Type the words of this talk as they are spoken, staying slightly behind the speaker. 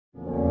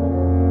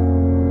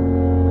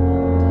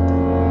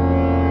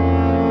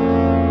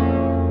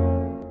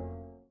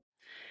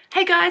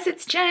guys,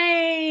 it's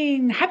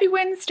Jane. Happy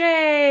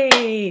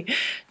Wednesday.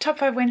 Top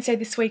 5 Wednesday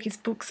this week is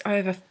books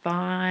over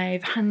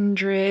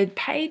 500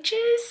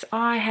 pages.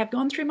 I have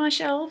gone through my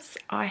shelves.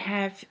 I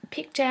have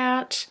picked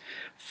out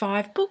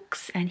 5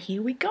 books and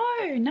here we go.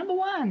 Number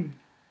 1.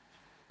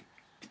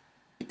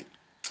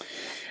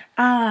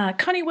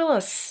 Connie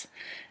Willis,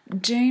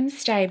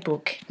 Doomsday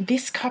book.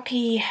 This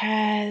copy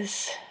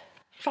has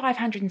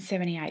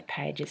 578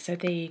 pages, so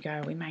there you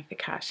go, we make the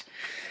cut.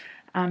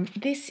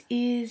 This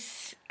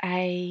is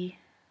a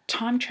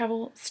time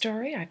travel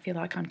story. I feel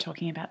like I'm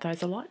talking about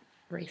those a lot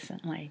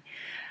recently.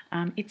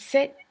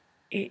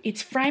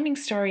 Its framing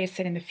story is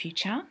set in the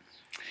future,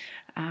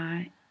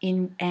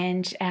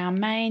 and our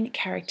main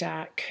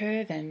character,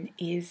 Curvin,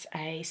 is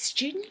a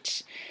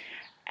student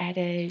at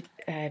a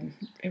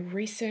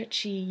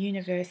researchy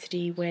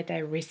university where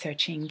they're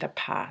researching the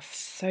past.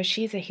 So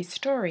she's a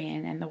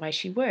historian, and the way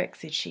she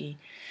works is she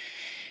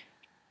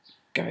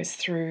goes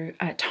through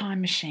a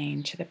time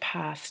machine to the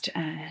past.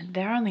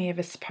 They're only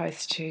ever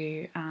supposed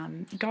to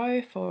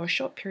go for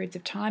short periods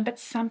of time, but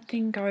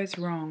something goes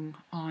wrong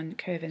on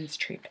Curvin's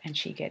trip and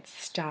she gets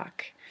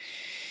stuck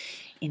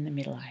in the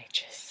Middle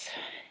Ages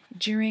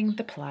during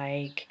the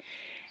plague,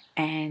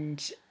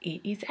 and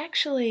it is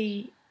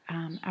actually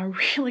a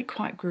really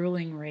quite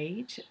grueling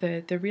read.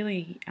 The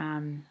really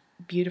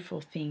beautiful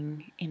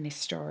thing in this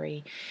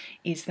story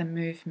is the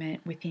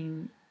movement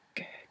within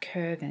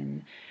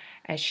Curvin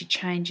as she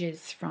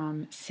changes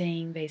from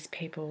seeing these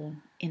people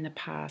in the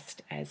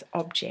past as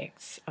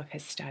objects of her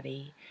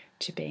study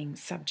to being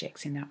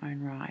subjects in their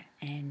own right.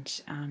 And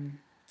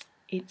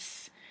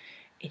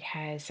it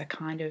has a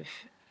kind of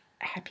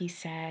happy,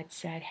 sad,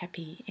 sad,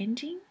 happy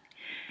ending.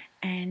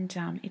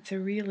 And it's a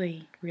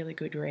really, really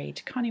good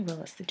read. Connie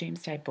Willis, The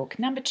Doomsday Book.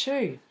 Number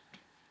 2.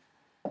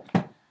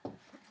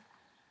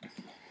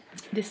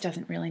 This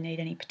doesn't really need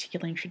any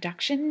particular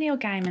introduction. Neil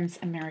Gaiman's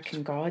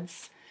American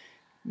Gods.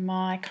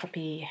 My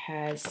copy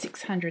has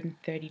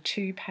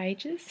 632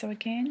 pages, so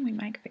again, we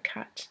make the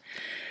cut.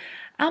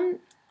 I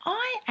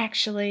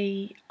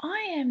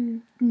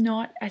am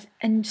not a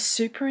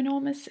super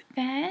enormous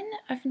fan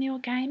of Neil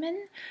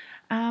Gaiman,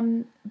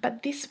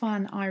 but this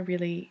one I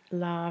really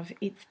love.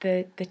 It's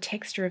the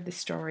texture of the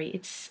story.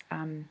 It's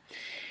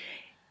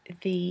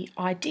the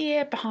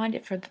idea behind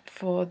it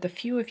for the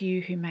few of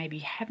you who maybe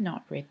have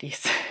not read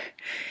this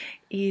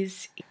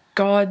is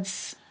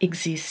gods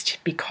exist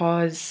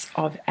because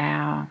of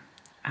our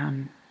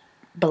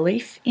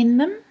belief in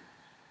them,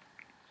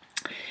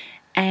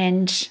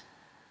 and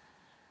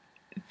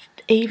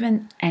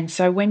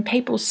so when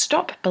people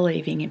stop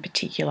believing in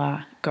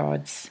particular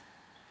gods,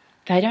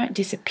 they don't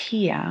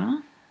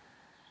disappear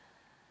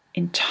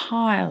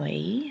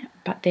entirely,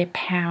 but their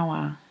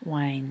power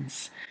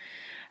wanes.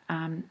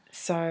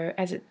 So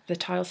as the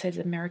title says,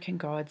 American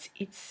Gods,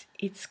 it's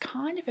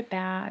kind of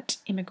about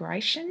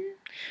immigration.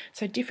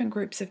 So different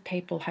groups of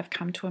people have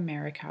come to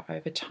America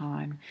over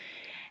time,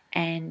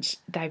 and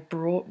they've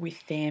brought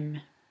with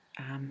them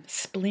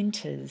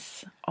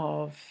splinters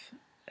of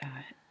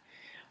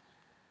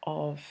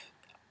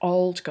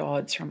old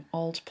gods from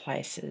old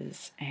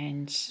places.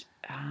 And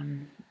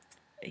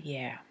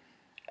yeah,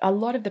 a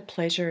lot of the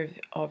pleasure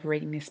of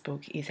reading this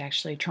book is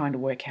actually trying to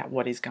work out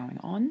what is going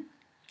on.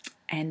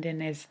 And then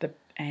there's the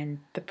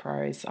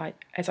prose.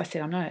 As I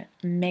said, I'm not a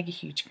mega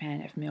huge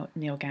fan of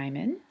Neil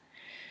Gaiman,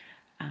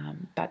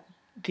 but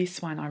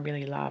this one I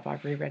really love.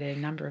 I've reread it a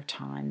number of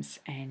times,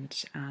 and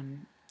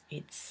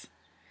it's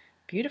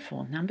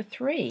beautiful. Number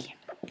 3.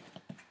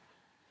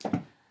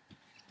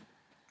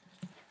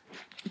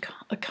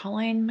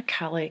 Colleen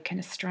McCulloch, an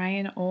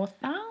Australian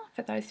author.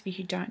 For those of you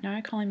who don't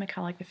know, Colleen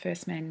McCulloch, The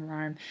First Man in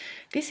Rome.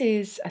 This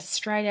is a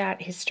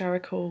straight-out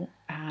historical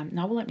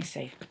novel. Let me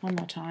see, one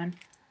more time.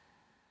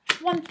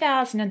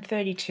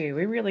 1032.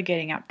 We're really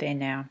getting up there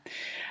now.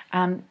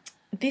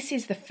 This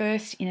is the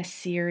first in a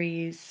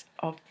series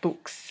of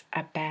books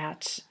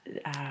about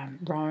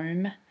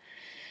Rome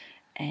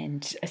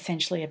and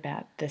essentially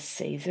about the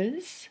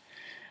Caesars.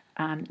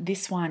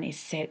 This one is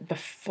set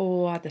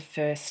before the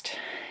first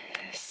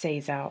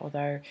Caesar,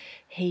 although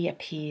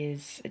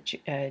Julius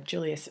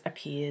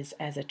appears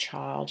as a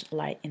child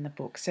late in the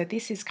book. So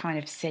this is kind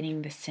of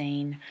setting the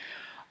scene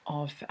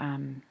of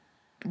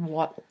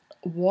what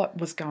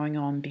was going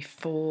on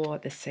before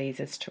the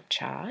Caesars took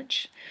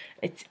charge.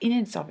 It's in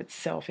and of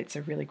itself, it's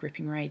a really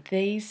gripping read.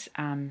 These,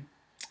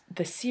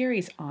 the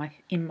series,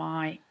 in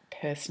my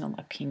personal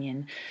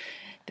opinion,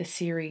 the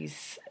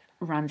series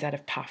runs out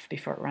of puff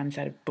before it runs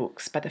out of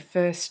books, but the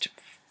first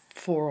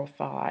 4 or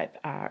 5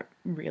 are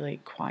really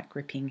quite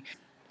gripping.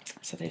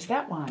 So there's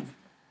that one.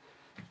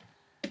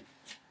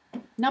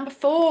 Number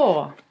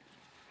 4,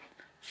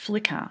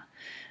 Flicker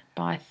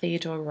by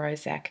Theodore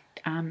Roszak.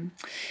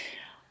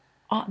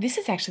 This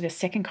is actually the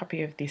second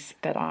copy of this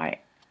that I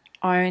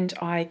owned.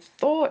 I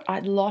thought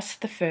I'd lost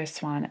the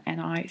first one,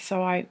 and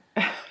so I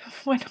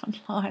went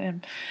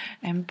online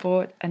and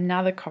bought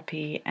another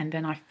copy, and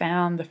then I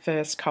found the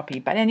first copy.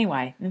 But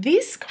anyway,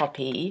 this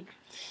copy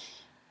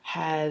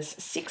has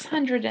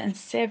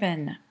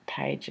 607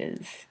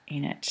 pages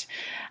in it.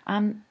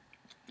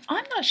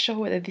 I'm not sure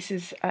whether this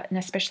is an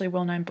especially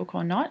well-known book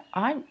or not.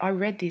 I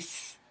read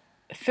this,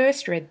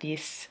 first read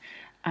this,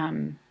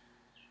 20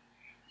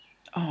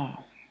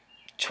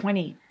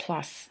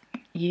 plus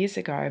years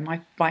ago.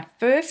 My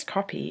first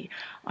copy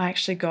I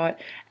actually got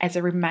as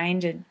a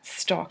remainder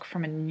stock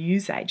from a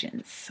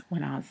newsagent's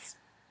when I was,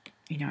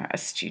 a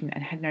student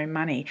and had no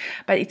money.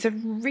 But it's a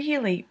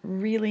really,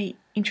 really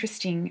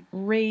interesting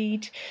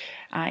read.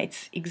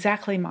 It's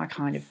exactly my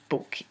kind of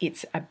book.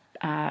 It's a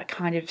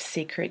kind of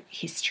secret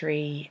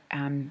history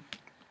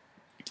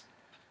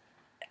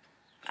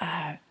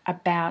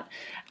about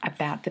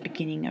the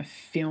beginning of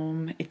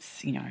film.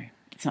 It's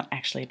it's not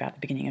actually about the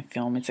beginning of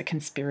film. It's a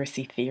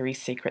conspiracy theory,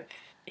 secret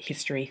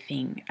history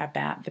thing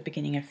about the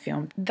beginning of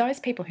film. Those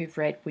people who've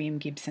read William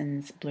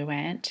Gibson's Blue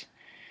Ant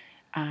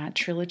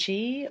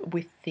trilogy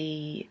with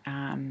the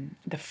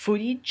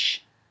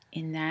footage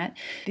in that,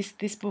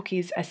 this book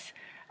is a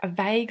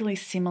vaguely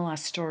similar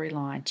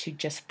storyline to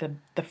just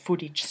the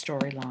footage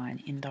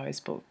storyline in those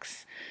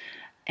books.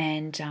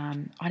 And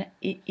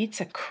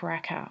it's a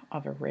cracker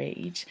of a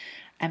read.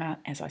 And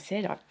as I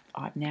said,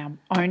 I've now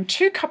owned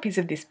 2 copies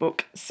of this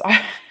book, so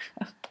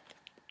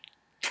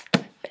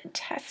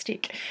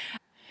fantastic.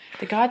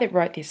 The guy that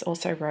wrote this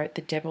also wrote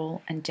The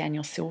Devil and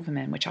Daniel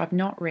Silverman, which I've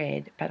not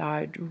read, but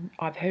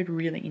I've heard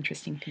really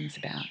interesting things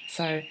about.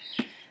 So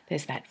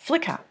there's that.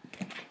 Flickr.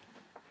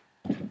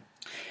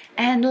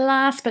 And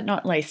last but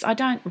not least, I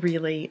don't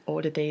really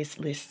order these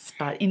lists,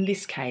 but in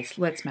this case,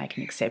 let's make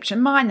an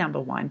exception. My number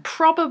 1,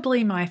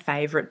 probably my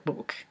favourite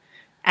book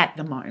at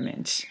the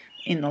moment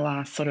in the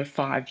last sort of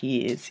 5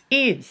 years,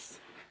 is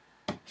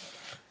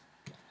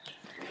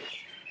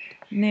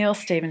Neil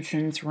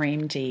Stephenson's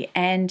Reamdy.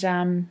 And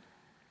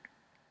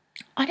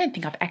I don't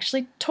think I've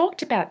actually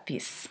talked about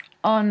this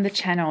on the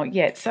channel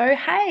yet. So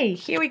hey,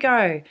 here we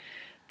go.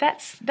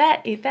 That's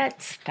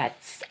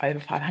over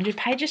 500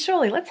 pages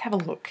surely. Let's have a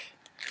look.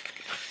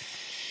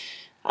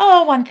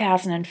 Oh,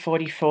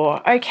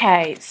 1044.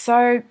 Okay,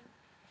 so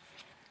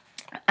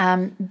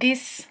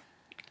this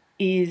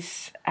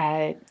is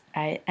an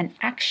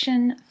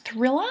action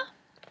thriller.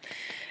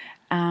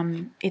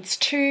 Its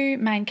 2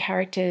 main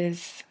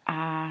characters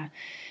are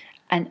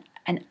an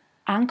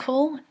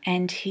uncle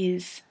and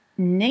his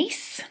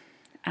niece,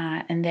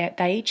 and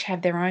they each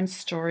have their own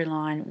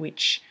storyline,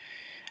 which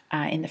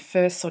in the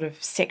first sort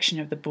of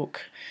section of the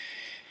book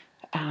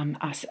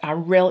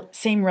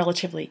seem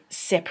relatively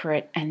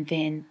separate, and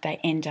then they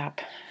end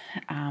up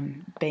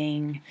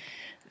being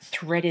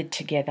threaded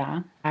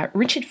together.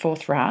 Richard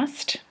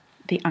Forthrast,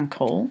 the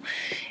uncle,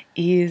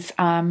 is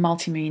a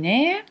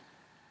multimillionaire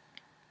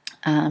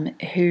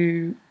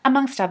who,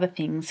 amongst other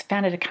things,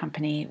 founded a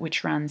company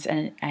which runs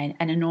an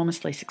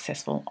enormously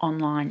successful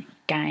online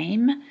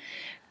game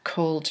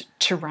called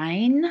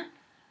Terrain,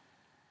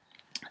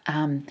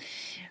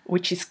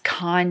 which is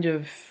kind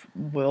of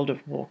World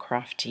of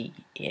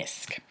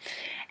Warcraft-esque.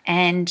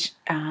 And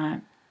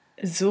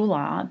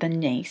Zula, the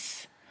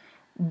niece,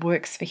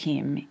 works for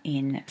him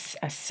in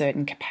a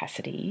certain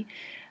capacity,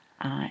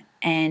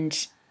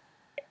 and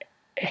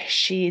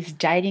she is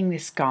dating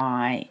this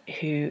guy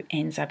who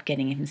ends up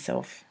getting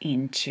himself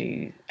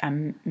into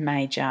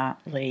major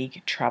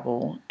league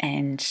trouble,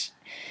 and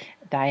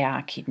they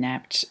are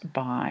kidnapped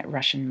by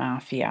Russian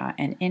mafia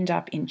and end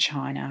up in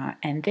China,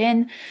 and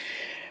then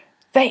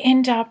they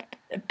end up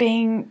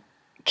being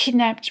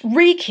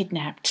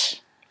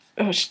re-kidnapped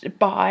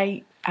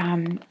by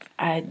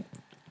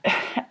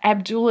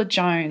Abdullah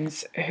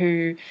Jones,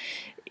 who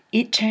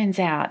it turns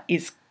out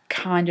is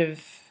kind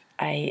of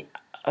a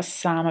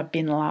Osama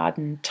bin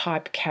Laden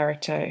type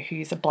character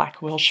who's a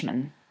black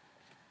Welshman,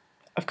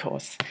 of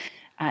course.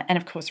 And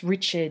of course,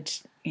 Richard,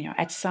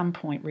 at some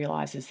point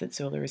realises that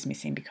Zula is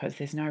missing because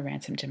there's no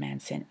ransom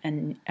demand sent,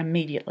 and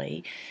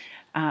immediately,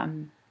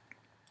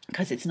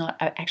 because it's not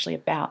actually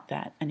about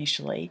that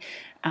initially.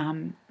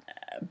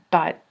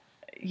 But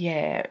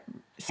yeah,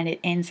 and it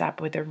ends up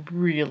with a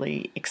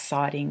really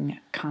exciting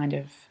kind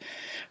of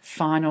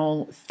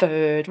final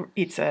third.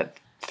 It's a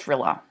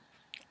thriller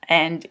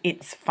and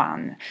it's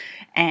fun.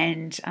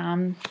 And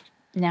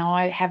now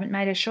I haven't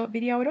made a short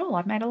video at all.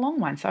 I've made a long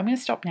one. So I'm going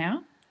to stop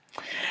now.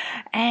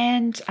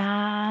 And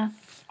I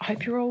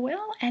hope you're all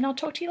well, and I'll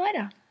talk to you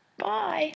later. Bye.